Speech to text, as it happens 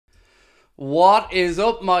What is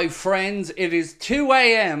up, my friends? It is 2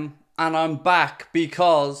 a.m. and I'm back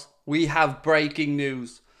because we have breaking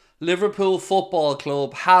news. Liverpool Football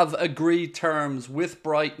Club have agreed terms with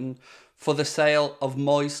Brighton for the sale of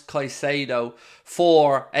CAICEDO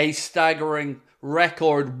for a staggering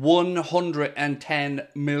record £110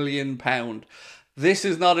 million. This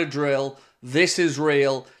is not a drill. This is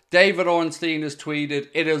real. David Ornstein has tweeted.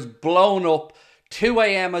 It has blown up. 2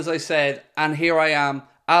 a.m. as I said, and here I am,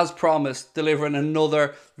 as promised, delivering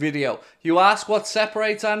another video. You ask what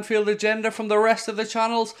separates Anfield Agenda from the rest of the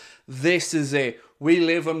channels? This is it. We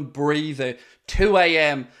live and breathe it. 2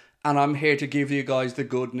 a.m. and I'm here to give you guys the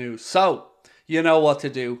good news. So, you know what to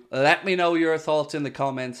do. Let me know your thoughts in the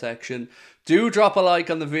comment section. Do drop a like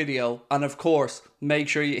on the video, and of course, make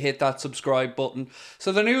sure you hit that subscribe button.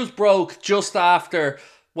 So the news broke just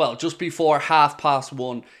before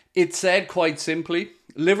 1:30. It said quite simply,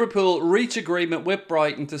 Liverpool reach agreement with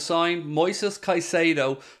Brighton to sign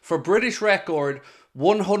CAICEDO for British record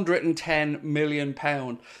 £110 million.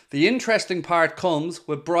 The interesting part comes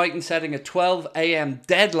with Brighton setting a 12 a.m.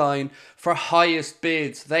 deadline for highest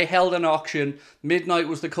bids. They held an auction, midnight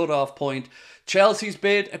was the cut-off point. Chelsea's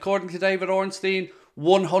bid, according to David Ornstein,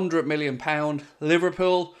 £100 million.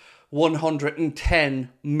 Liverpool, £110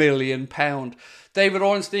 million. David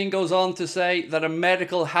Ornstein goes on to say that a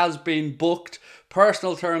medical has been booked.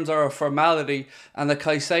 Personal terms are a formality, and the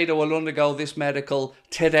CAICEDO will undergo this medical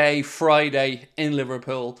today, Friday, in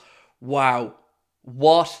Liverpool. Wow.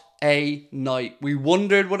 What a night. We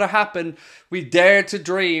wondered what would happen. We dared to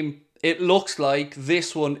dream. It looks like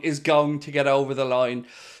this one is going to get over the line.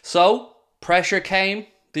 So, pressure came.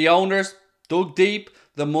 The owners dug deep.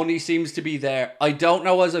 The money seems to be there. I don't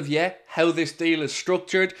know as of yet how this deal is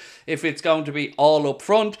structured. If it's going to be all up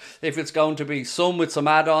front, if it's going to be some with some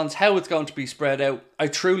add-ons, how it's going to be spread out. I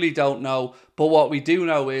truly don't know. But what we do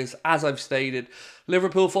know is, as I've stated,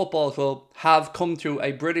 Liverpool Football Club have come to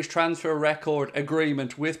a British transfer record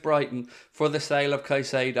agreement with Brighton for the sale of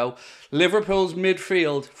CAICEDO. Liverpool's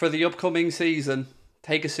midfield for the upcoming season,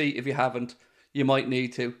 take a seat if you haven't, you might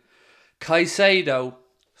need to. CAICEDO,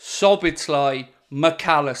 Szoboszlai,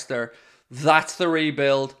 McAllister, that's the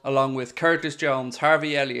rebuild, along with Curtis Jones,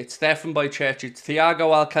 Harvey Elliott, Stefan Bajcetic,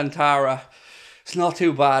 Thiago Alcantara. It's not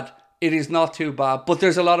too bad. It is not too bad, but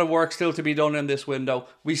there's a lot of work still to be done in this window.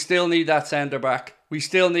 We still need that centre-back. We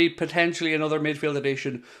still need potentially another midfield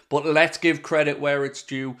addition, but let's give credit where it's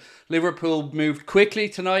due. Liverpool moved quickly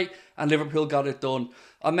tonight, and Liverpool got it done.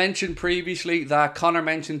 I mentioned previously that Connor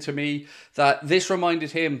mentioned to me that this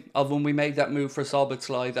reminded him of when we made that move for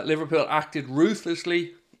Szoboszlai, that Liverpool acted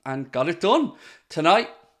ruthlessly and got it done.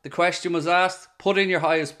 Tonight, the question was asked, put in your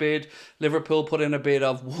highest bid. Liverpool put in a bid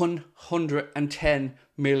of £110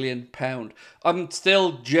 million. I'm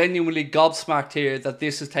still genuinely gobsmacked here that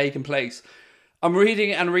this has taken place. I'm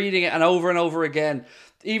reading it and over again,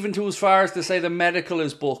 even to as far as to say the medical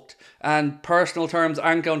is booked and personal terms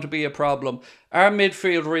aren't going to be a problem. Our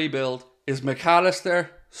midfield rebuild is McAllister,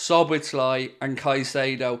 Szoboszlai and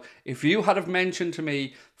CAICEDO. If you had have mentioned to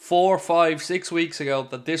me 4, 5, 6 weeks ago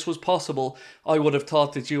that this was possible, I would have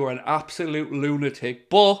thought that you were an absolute lunatic.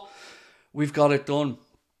 But we've got it done.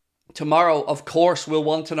 Tomorrow, of course, we'll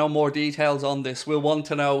want to know more details on this. We'll want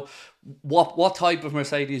to know what type of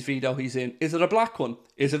Mercedes Vito he's in. Is it a black one?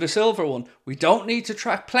 Is it a silver one? We don't need to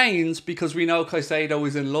track planes because we know CAICEDO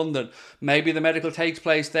is in London. Maybe the medical takes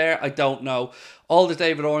place there. I don't know. All that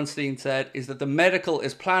David Ornstein said is that the medical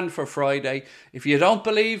is planned for Friday. If you don't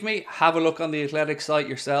believe me, have a look on the Athletic site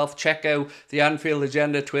yourself. Check out the Anfield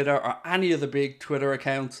Agenda Twitter or any of the big Twitter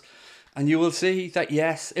accounts, and you will see that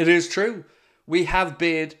yes, it is true. We have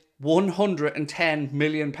bid £110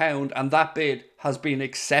 million and that bid has been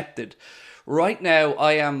accepted. Right now,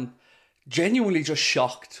 I am genuinely just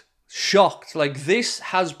shocked. Like, this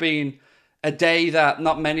has been a day that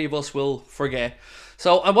not many of us will forget.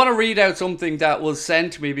 So I want to read out something that was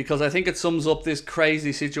sent to me because I think it sums up this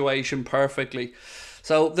crazy situation perfectly.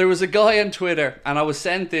 So there was a guy on Twitter, and I was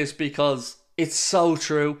sent this because it's so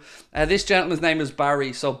true. This gentleman's name is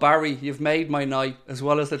Barry. So Barry, you've made my night, as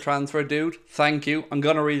well as the transfer dude. Thank you. I'm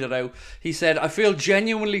going to read it out. He said, I feel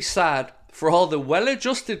genuinely sad for all the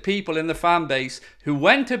well-adjusted people in the fan base who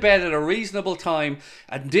went to bed at a reasonable time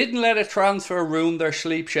and didn't let a transfer ruin their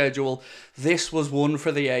sleep schedule. This was one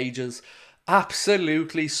for the ages.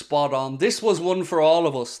 Absolutely spot on. This was one for all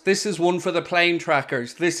of us. This is one for the plane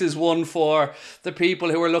trackers. This is one for the people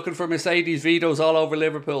who are looking for Mercedes Vitos all over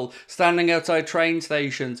Liverpool, standing outside train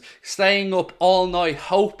stations, staying up all night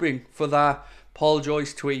hoping for that Paul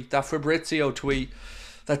Joyce tweet, that Fabrizio tweet,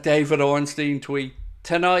 that David Ornstein tweet.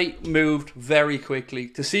 Tonight moved very quickly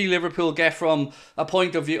to see Liverpool get from a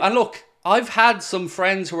point of view. And look, I've had some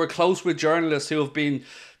friends who are close with journalists who have been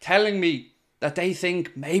telling me that they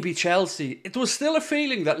think maybe Chelsea. It was still a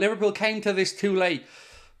feeling that Liverpool came to this too late,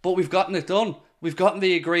 but we've gotten it done. We've gotten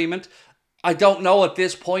the agreement. I don't know at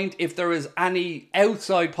this point if there is any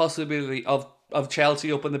outside possibility of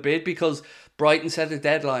Chelsea up in the bid, because Brighton set a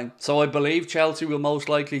deadline. So I believe Chelsea will most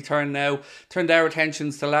likely turn their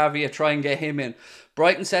attentions to Lavia, try and get him in.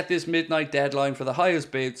 Brighton set this midnight deadline for the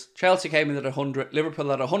highest bids. Chelsea came in at 100,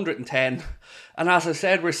 Liverpool at 110. And as I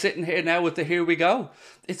said, we're sitting here now with the here we go.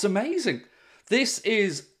 It's amazing. This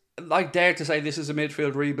is, I dare to say, this is a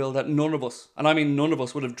midfield rebuild that none of us, and I mean none of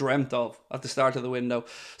us, would have dreamt of at the start of the window.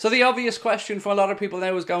 So the obvious question for a lot of people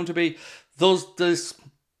now is going to be, does this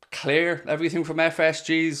clear everything from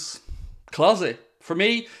FSG's closet? For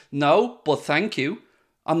me, no, but thank you.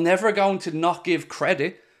 I'm never going to not give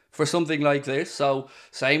credit for something like this. So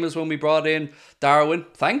same as when we brought in Darwin,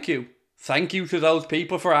 thank you. Thank you to those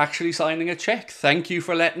people for actually signing a cheque. Thank you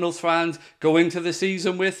for letting us fans go into the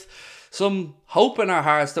season with some hope in our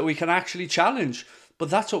hearts that we can actually challenge. But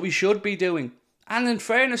that's what we should be doing. And in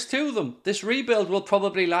fairness to them, this rebuild will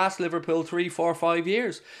probably last Liverpool 3, 4, 5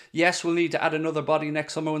 years. Yes, we'll need to add another body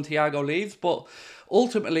next summer when Thiago leaves, but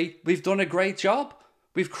ultimately, we've done a great job.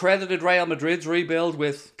 We've credited Real Madrid's rebuild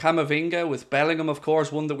with Camavinga, with Bellingham, of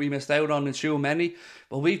course, one that we missed out on in Tchouaméni,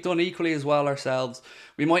 but we've done equally as well ourselves.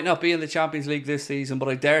 We might not be in the Champions League this season, but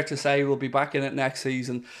I dare to say we'll be back in it next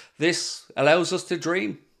season. This allows us to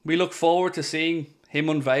dream. We look forward to seeing him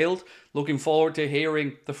unveiled, looking forward to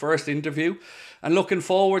hearing the first interview, and looking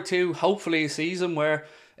forward to hopefully a season where,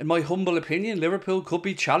 in my humble opinion, Liverpool could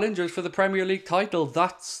be challengers for the Premier League title.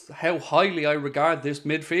 That's how highly I regard this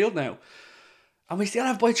midfield now. And we still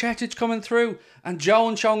have Bajcetic coming through, and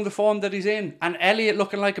Jones showing the form that he's in, and Elliott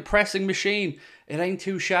looking like a pressing machine. It ain't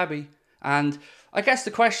too shabby. And I guess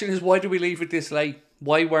the question is, why do we leave it this late?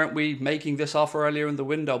 Why weren't we making this offer earlier in the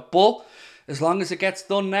window? But as long as it gets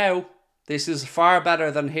done now, this is far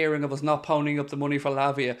better than hearing of us not ponying up the money for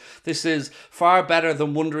Lavia. This is far better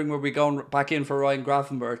than wondering where we're going back in for Ryan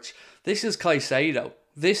Gravenberch. This is CAICEDO.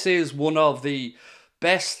 This is one of the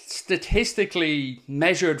best statistically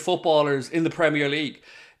measured footballers in the Premier League.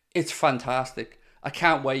 It's fantastic. I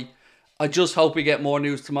can't wait. I just hope we get more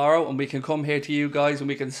news tomorrow and we can come here to you guys and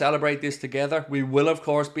we can celebrate this together. We will, of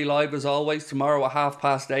course, be live as always tomorrow at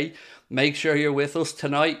 8:30. Make sure you're with us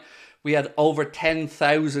tonight. We had over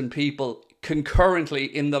 10,000 people concurrently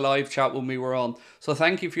in the live chat when we were on. So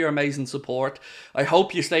thank you for your amazing support. I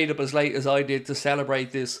hope you stayed up as late as I did to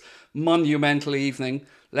celebrate this monumental evening.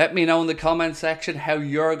 Let me know in the comment section how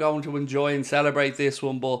you're going to enjoy and celebrate this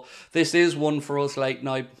one. But this is one for us late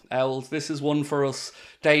night owls. This is one for us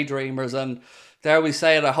daydreamers. And dare we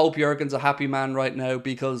say it, I hope Jurgen's a happy man right now,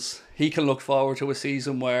 because he can look forward to a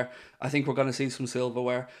season where I think we're going to see some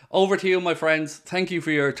silverware. Over to you, my friends. Thank you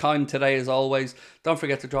for your time today as always. Don't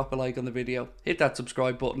forget to drop a like on the video. Hit that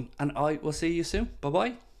subscribe button. And I will see you soon.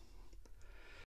 Bye-bye.